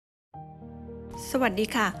สวัสดี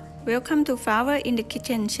ค่ะ Welcome to Flower in the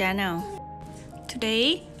Kitchen channel. Today,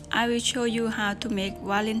 I will show you how to make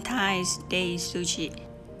Valentine's Day sushi.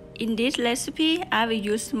 In this recipe, I will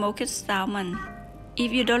use smoked salmon. If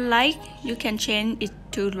you don't like, you can change it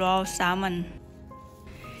to raw salmon.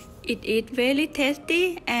 It is very tasty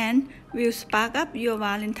and will spark up your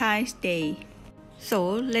Valentine's Day. So,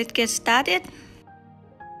 let's get started.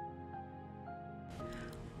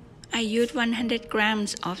 I use 100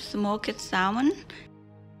 grams of smoked salmon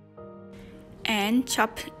and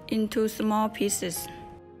chop into small pieces.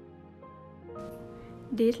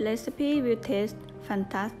 This recipe will taste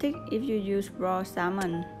fantastic if you use raw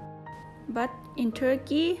salmon. But in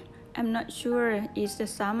Turkey, I'm not sure if the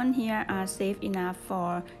salmon here are safe enough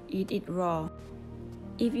for eat it raw.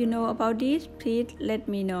 If you know about this, please let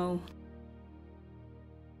me know.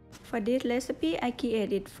 For this recipe, I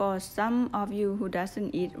created for some of you who doesn't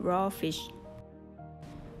eat raw fish.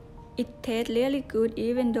 It tastes really good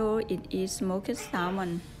even though it is smoked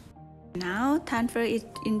salmon. Now transfer it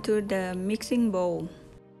into the mixing bowl.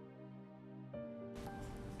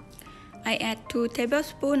 I add 2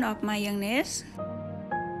 tablespoons of mayonnaise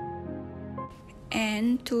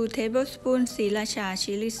and 2 tablespoons sriracha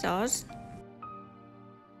chili sauce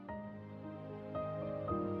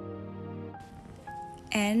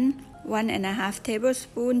and 1.5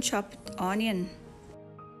 tablespoons chopped onion.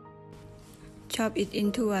 Chop it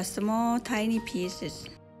into a small tiny pieces.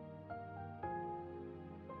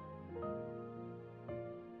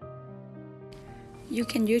 You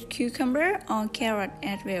can use cucumber or carrot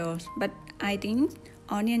as well, but I think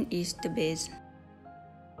onion is the best.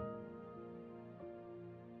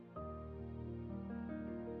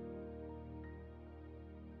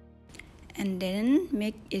 And then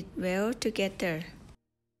mix it well together.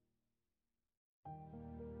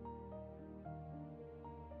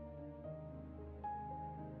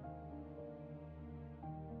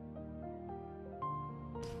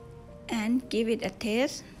 And give it a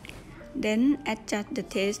taste. Then adjust the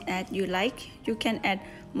taste as you like. You can add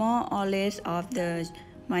more or less of the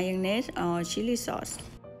mayonnaise or chili sauce.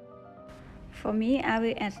 For me, I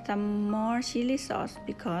will add some more chili sauce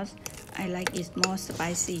because I like it more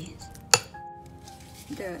spicy.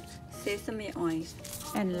 The sesame oil.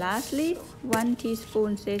 And lastly, 1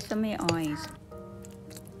 teaspoon sesame oil.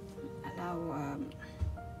 Allow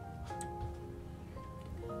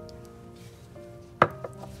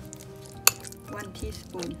 1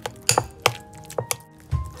 teaspoon.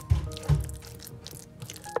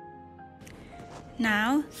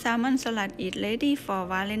 Now, salmon salad is ready for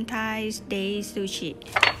Valentine's Day sushi.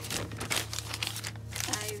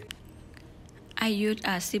 I use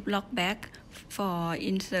a Ziploc bag for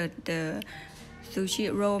insert the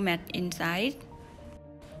sushi roll mat inside.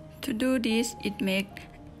 To do this, it makes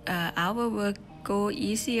our work go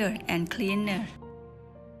easier and cleaner.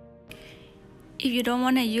 If you don't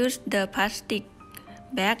want to use the plastic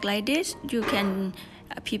bag like this, you can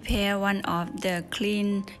prepare one of the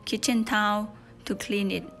clean kitchen towel to clean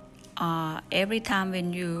it every time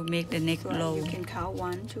when you make the next roll. You can count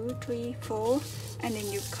 1, 2, 3, 4, and then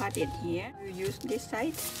you cut it here. You use this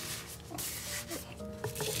side.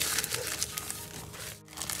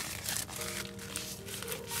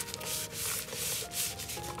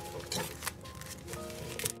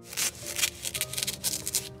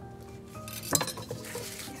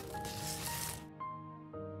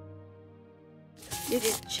 This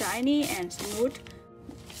is shiny and smooth,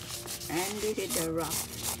 and this is the rough.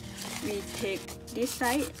 We take this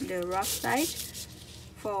side, the rough side,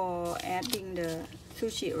 for adding the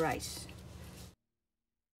sushi rice.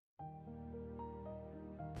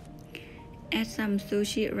 Add some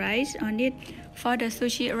sushi rice on it. For the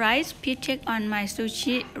sushi rice, please check on my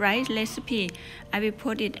sushi rice recipe. I will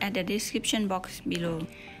put it at the description box below.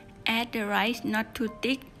 Add the rice not too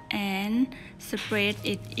thick and spread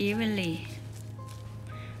it evenly.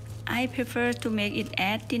 I prefer to make it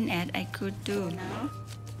as thin as I could do.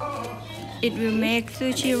 It will make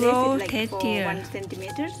sushi roll tastier. 1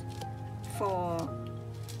 centimeter for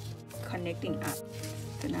connecting up.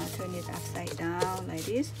 So now turn it upside down like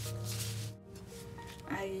this.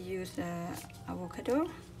 I use avocado.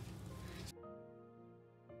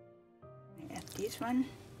 I add this one.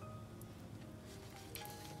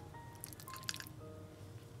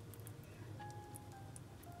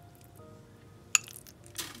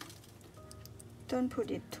 Don't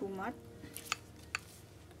put it too much.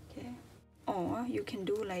 Okay. Or you can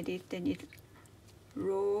do like this, then it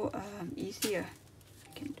roll easier.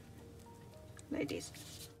 You can do like this.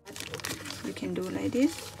 You can do like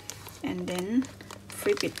this, and then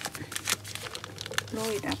flip it.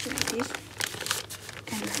 Roll it up like this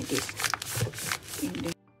and like this. In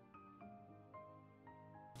the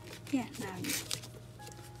Yeah, now you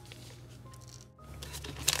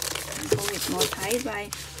pull it more tight by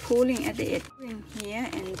pulling at the edge here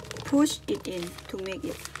and push it in to make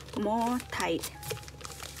it more tight.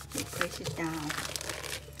 You press it down,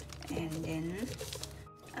 and then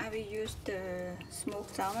I will use the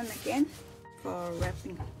smoked salmon again for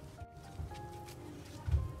wrapping.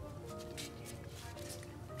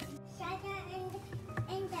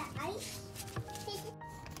 And the ice.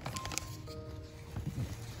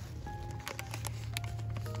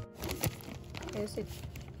 Press it.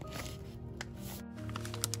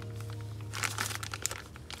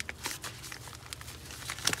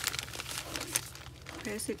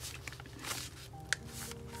 Press it.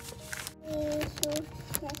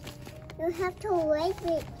 You have to wait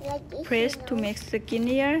it like this. Press to make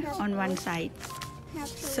skinnier on one side.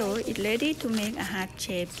 So it's ready to make a heart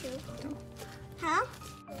shape. Huh?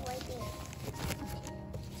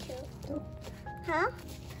 Huh?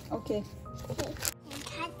 Okay. Okay. And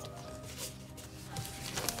cut.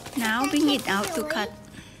 Now bring it out to cut.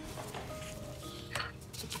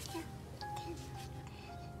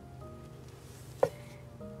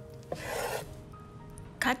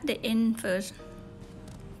 Cut the end first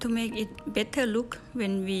to make it better look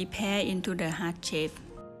when we pair into the heart shape.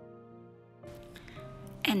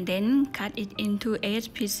 And then cut it into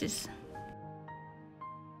 8 pieces.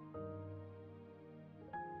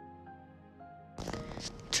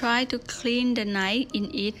 Try to clean the knife in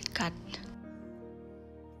each cut.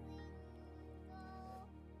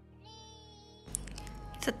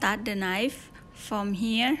 Start the knife from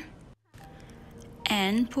here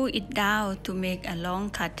and pull it down to make a long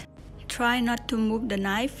cut. Try not to move the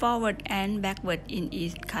knife forward and backward in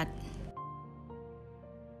each cut.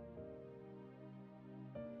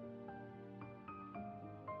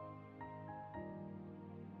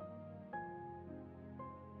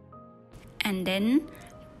 And then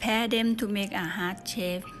pair them to make a heart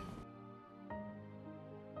shape.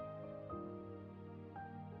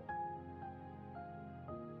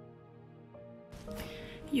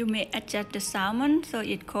 You may adjust the salmon so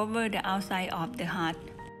it covers the outside of the heart.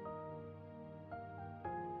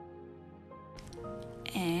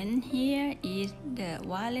 And here is the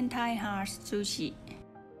Valentine heart sushi.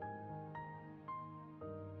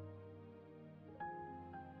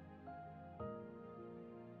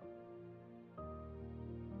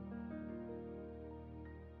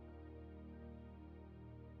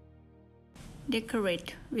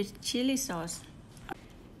 Decorate with chili sauce.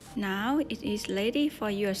 Now it is ready for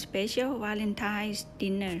your special Valentine's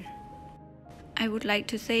dinner. I would like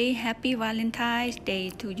to say Happy Valentine's Day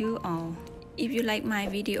to you all. If you like my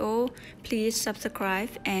video, please subscribe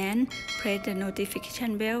and press the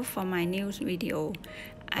notification bell for my new video.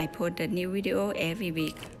 I post a new video every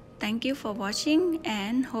week. Thank you for watching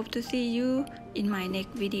and hope to see you in my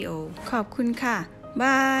next video. ขอบคุณค่ะ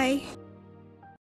Bye